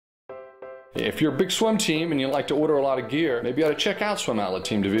If you're a big swim team and you like to order a lot of gear, maybe you ought to check out Swim Outlet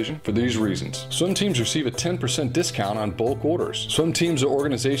Team Division for these reasons. Swim teams receive a 10% discount on bulk orders. Swim teams or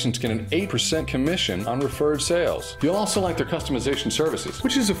organizations get an 8% commission on referred sales. You'll also like their customization services,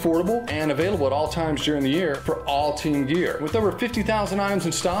 which is affordable and available at all times during the year for all team gear. With over 50,000 items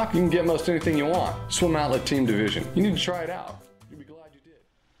in stock, you can get most anything you want. Swim Outlet Team Division. You need to try it out. You'll be glad you did.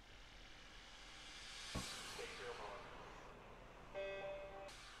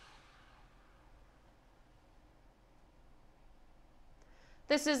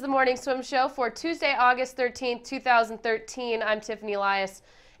 This is the Morning Swim Show for Tuesday, August 13th, 2013. I'm Tiffany Elias.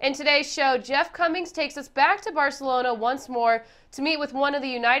 In today's show, Jeff Cummings takes us back to Barcelona once more to meet with one of the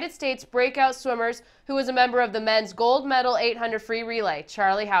United States breakout swimmers who was a member of the men's gold medal 800 free relay,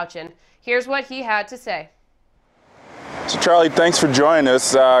 Charlie Houchin. Here's what he had to say. So Charlie, thanks for joining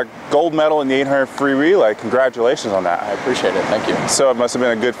us. Gold medal in the 800 free relay. Congratulations on that. I appreciate it. Thank you. So it must have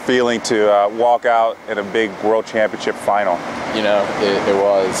been a good feeling to walk out in a big World Championship final. You know, it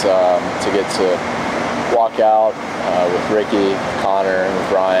was to get to walk out with Ricky, Connor, and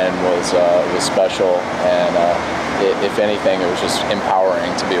with Ryan was special. And if anything, it was just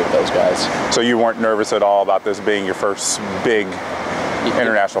empowering to be with those guys. So you weren't nervous at all about this being your first big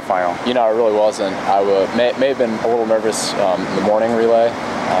international final? You know, I really wasn't. I may have been a little nervous in the morning relay,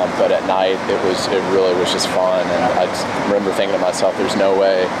 but at night it really was just fun. And I just remember thinking to myself, there's no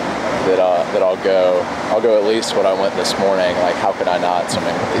way that I'll go at least what I went this morning. Like, how could I not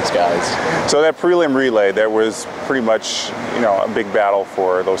swimming with these guys? So that prelim relay, there was pretty much, you know, a big battle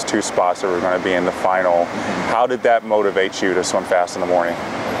for those two spots that were going to be in the final. How did that motivate you to swim fast in the morning?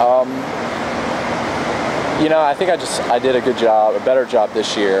 You know, I think I did a good job, a better job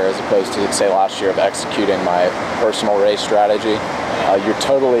this year as opposed to, say, last year of executing my personal race strategy. You're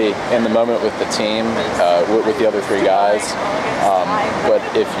totally in the moment with the team, with the other three guys, but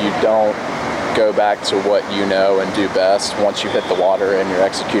if you don't go back to what you know and do best, once you hit the water and you're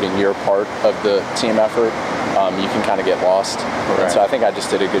executing your part of the team effort, you can kind of get lost. Right. And so I think I just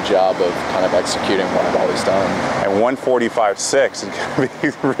did a good job of kind of executing what I've always done. And 1:45.6, I'm going to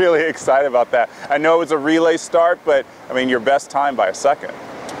be really excited about that. I know it was a relay start, but I mean, your best time by a second.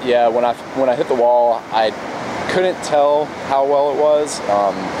 Yeah, when I hit the wall, I couldn't tell how well it was,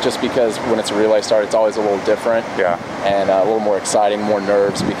 just because when it's a relay start, it's always a little different. Yeah. And a little more exciting, more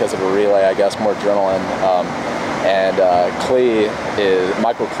nerves because of a relay, I guess, more adrenaline.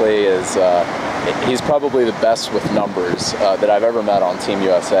 Michael Klee is, he's probably the best with numbers that I've ever met on Team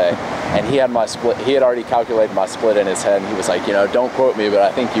USA. And he had my split, he had already calculated my split in his head, and he was like, you know, don't quote me, but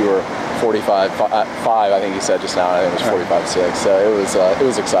I think you were 45.5, I think he said just now, and I think it was 45.6. So it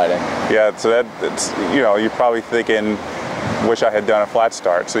was exciting. Yeah, so it's, you know, you're probably thinking, wish I had done a flat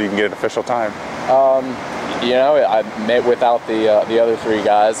start so you can get an official time. You know, without the other three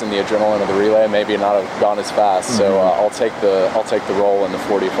guys and the adrenaline of the relay, maybe not have gone as fast. So I'll take the role in the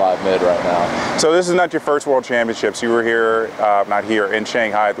 45 mid right now. So this is not your first World Championships. You were here, not here, in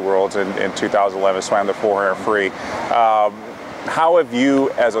Shanghai at the Worlds in 2011. Swam the 400 free. How have you,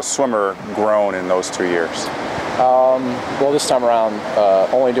 as a swimmer, grown in those 2 years? Well, this time around,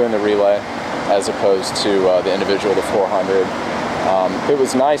 only doing the relay as opposed to the individual, the 400. It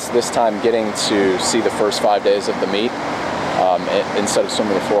was nice this time getting to see the first 5 days of the meet instead of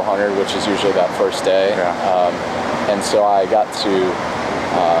swimming the 400, which is usually that first day. Yeah. And so I got to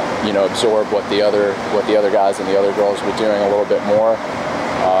you know, absorb what the other guys and the other girls were doing a little bit more.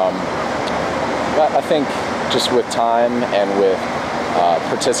 I think just with time and with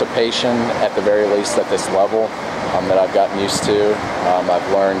participation, at the very least at this level, that I've gotten used to,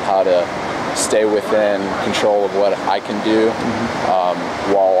 I've learned how to stay within control of what I can do,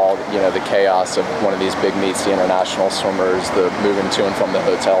 while all, you know, the chaos of one of these big meets, the international swimmers, the moving to and from the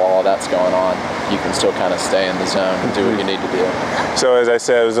hotel, all that's going on, you can still kind of stay in the zone and do what you need to do. So as I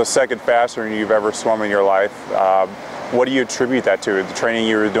said, it was the second faster than you've ever swum in your life. What do you attribute that to? The training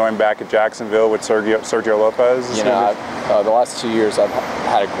you were doing back at Jacksonville with Sergio Lopez? You know, the last 2 years I've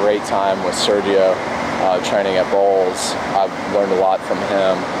had a great time with Sergio, training at Bowls. I've learned a lot from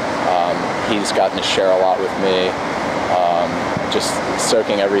him. He's gotten to share a lot with me, just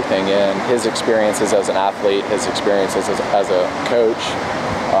soaking everything in. His experiences as an athlete, his experiences as a coach,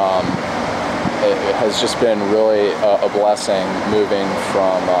 it has just been really a blessing moving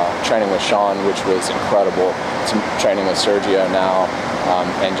from training with Sean, which was incredible, to training with Sergio now,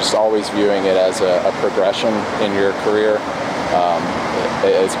 and just always viewing it as a progression in your career.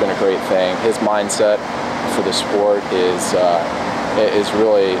 It's been a great thing. His mindset for the sport is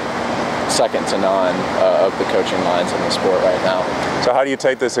really second to none of the coaching minds in the sport right now. So how do you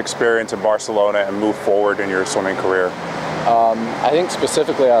take this experience in Barcelona and move forward in your swimming career? I think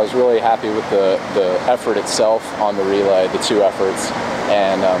specifically I was really happy with the effort itself on the relay, the two efforts,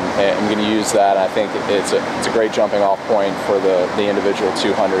 and I'm going to use that. I think it's a great jumping off point for the individual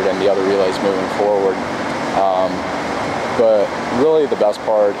 200 and the other relays moving forward. But really the best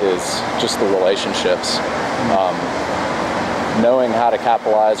part is just the relationships. Knowing how to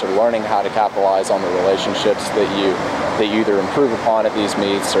capitalize or learning how to capitalize on the relationships that you either improve upon at these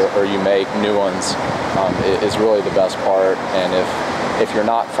meets or you make new ones is really the best part. And if you're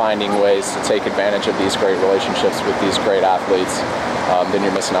not finding ways to take advantage of these great relationships with these great athletes, then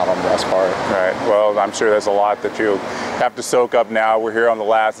you're missing out on the best part. Right. Well, I'm sure there's a lot that you have to soak up now. We're here on the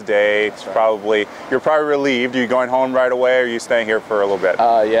last day. It's you're probably relieved. Are you going home right away, or are you staying here for a little bit?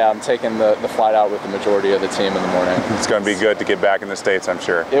 Yeah, I'm taking the flight out with the majority of the team in the morning. It's going to be good to get back in the States, I'm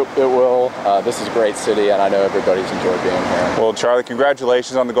sure. It will. This is a great city, and I know everybody's enjoyed being here. Well, Charlie,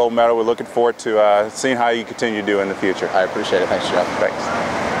 congratulations on the gold medal. We're looking forward to seeing how you continue to do in the future. I appreciate it. Thanks, Jeff. Thanks.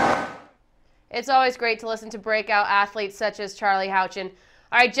 It's always great to listen to breakout athletes such as Charlie Houchin.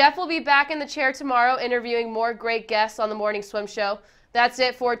 All right, Jeff will be back in the chair tomorrow interviewing more great guests on the Morning Swim Show. That's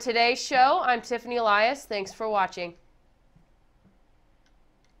it for today's show. I'm Tiffany Elias. Thanks for watching.